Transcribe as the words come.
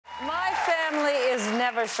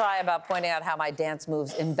never shy about pointing out how my dance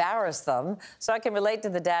moves embarrass them, so I can relate to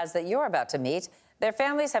the dads that you're about to meet. Their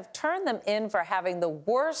families have turned them in for having the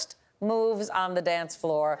worst moves on the dance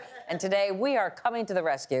floor, and today we are coming to the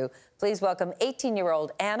rescue. Please welcome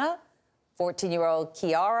 18-year-old Anna, 14-year-old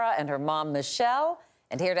Kiara, and her mom, Michelle.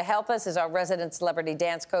 And here to help us is our resident celebrity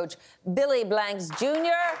dance coach, Billy Blanks Jr. And,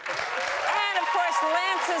 of course,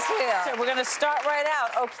 Lance is here. So we're going to start right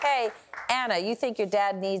out. Okay, Anna, you think your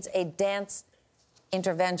dad needs a dance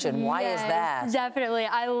intervention. Why is that? Definitely.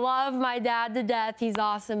 I love my dad to death. He's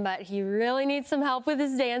awesome, but he really needs some help with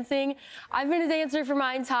his dancing. I've been a dancer for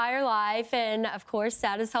my entire life, and, of course,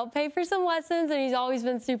 Dad has helped pay for some lessons, and he's always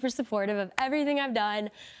been super supportive of everything I've done.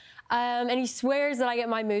 And he swears that I get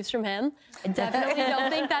my moves from him. I definitely don't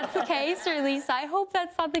think that's the case, or at least I hope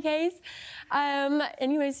that's not the case.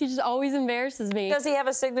 Anyways, he just always embarrasses me. Does he have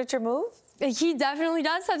a signature move? He definitely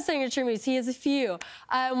does have signature moves. He has a few.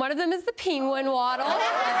 One of them is the penguin waddle. There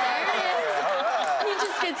it is. He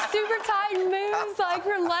just gets super tight and moves like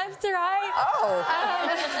from left to right.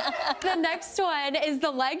 Oh. The next one is the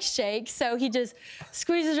leg shake. So he just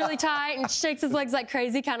squeezes really tight and shakes his legs like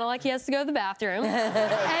crazy, kind of like he has to go to the bathroom.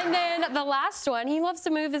 And then the last one, he loves to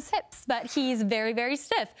move his hips, but he's very, very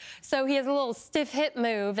stiff. So he has a little stiff hip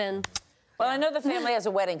move and... Well, I know the family has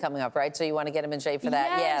a wedding coming up, right? So you want to get him in shape for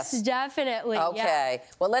that? Yes, definitely. Okay.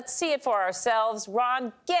 Yeah. Well, let's see it for ourselves.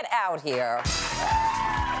 Ron, get out here.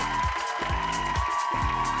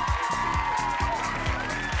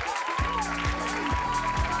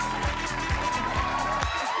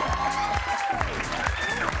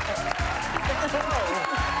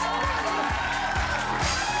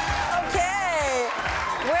 Okay.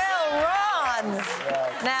 Well, Ron.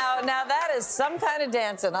 Now that is some kind of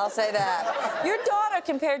dancing, I'll say that. Your daughter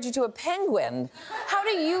compared you to a penguin. How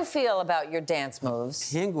do you feel about your dance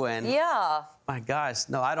moves? Penguin? Yeah. My gosh,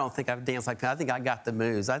 no, I don't think I've danced like that. I think I got the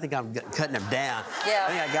moves. I think I'm cutting them down. Yeah.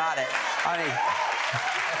 I think I got it. I mean,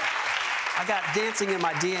 I got dancing in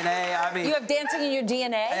my DNA. I mean, you have dancing in your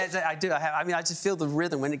DNA? I do. I mean, I just feel the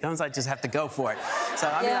rhythm. When it comes, I just have to go for it. So,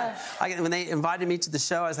 I mean, when they invited me to the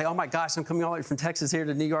show, I was like, oh, my gosh, I'm coming all the way from Texas here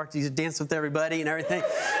to New York to dance with everybody and everything.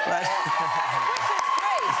 But...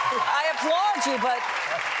 I applaud you, but...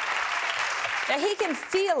 Now, he can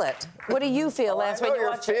feel it. What do you feel, Lance, when you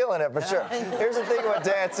watch it? You're feeling it, for sure. Here's the thing about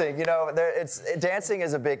dancing. You know, dancing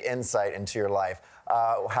is a big insight into your life.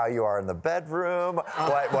 How you are in the bedroom,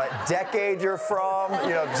 what decade you're from,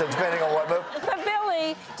 you know, depending on what move. But,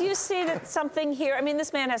 Billy, do you see that something here? I mean,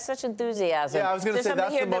 this man has such enthusiasm. Yeah, I was going to say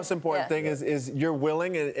that's the most important thing is you're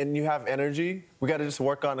willing and you have energy. We got to just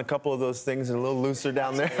work on a couple of those things and a little looser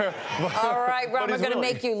down there. All right, Ron, we're going to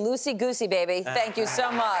make you loosey-goosey, baby. Thank you so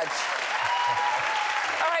much.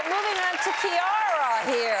 All right, moving on to Kiara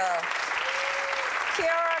here.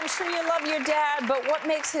 Kiara, I'm sure you love your dad, but what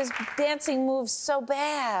makes his dancing moves so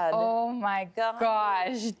bad? Oh, my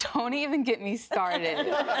gosh. Don't even get me started.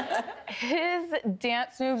 His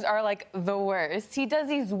dance moves are, like, the worst. He does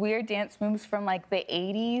these weird dance moves from, like, the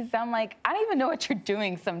 80s. I'm like, I don't even know what you're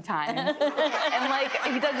doing sometimes. And, like,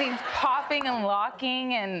 he does these popping and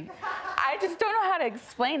locking, and I just don't know how to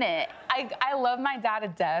explain it. I love my dad to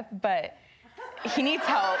death, but... he needs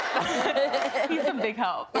help. He's some big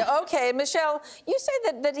help. Yeah, okay, Michelle, you say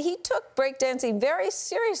that he took breakdancing very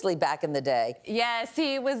seriously back in the day. Yes,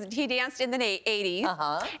 he danced in the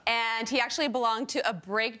 80s. And he actually belonged to a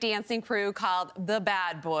breakdancing crew called the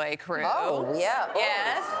Bad Boy Crew. Oh, yeah.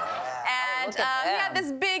 Yes. And he had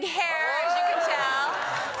this big hair, as you can tell.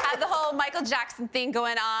 Had the whole Michael Jackson thing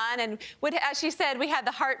going on, and as she said, we had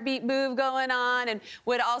the heartbeat move going on, and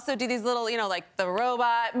would also do these little, you know, like the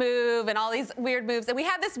robot move and all these weird moves. And we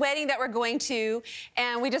have this wedding that we're going to,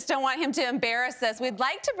 and we just don't want him to embarrass us. We'd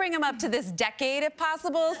like to bring him up to this decade if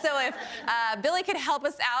possible. So if Billy could help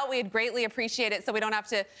us out, we'd greatly appreciate it, so we don't have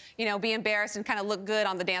to, you know, be embarrassed and kind of look good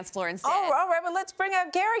on the dance floor instead. Oh, all right, well, let's bring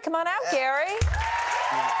out Gary. Come on out, Gary.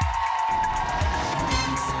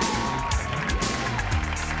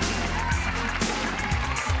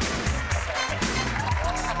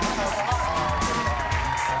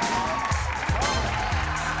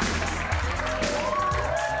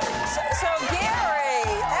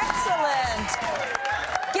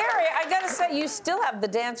 You still have the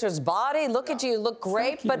dancer's body. Look at you, look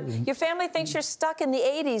great, but your family thinks you're stuck in the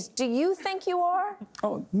 80s. Do you think you are?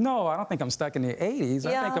 Oh, no, I don't think I'm stuck in the 80s.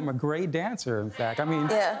 Yeah. I think I'm a great dancer, in fact. I mean,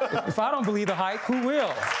 if I don't believe the hype, who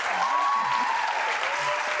will?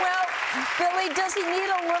 Well, Billy, does he need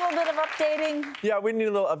a little bit of updating? Yeah, we need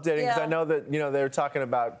a little updating because Yeah. I know that, they were talking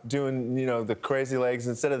about doing, the crazy legs.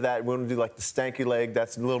 Instead of that, we want to do like the stanky leg.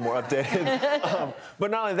 That's a little more updated. But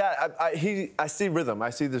not only that, I see rhythm. I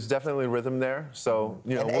see there's definitely rhythm there. So,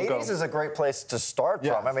 And we'll go. 80s is a great place to start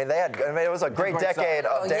Yeah. from. I mean, it was a great decade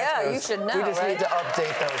of dance yeah, you moves. should know, We just right? need to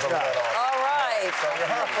update those a little. All right. So you're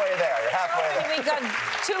halfway there. You're halfway there. We've got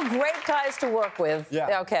two great guys to work with.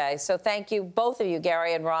 Yeah. Okay, so thank you, both of you,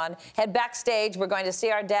 Gary and Ron. Head backstage. We're going to see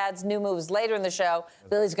our dad's new moves later in the show.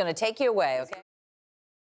 Billy's going to take you away, okay?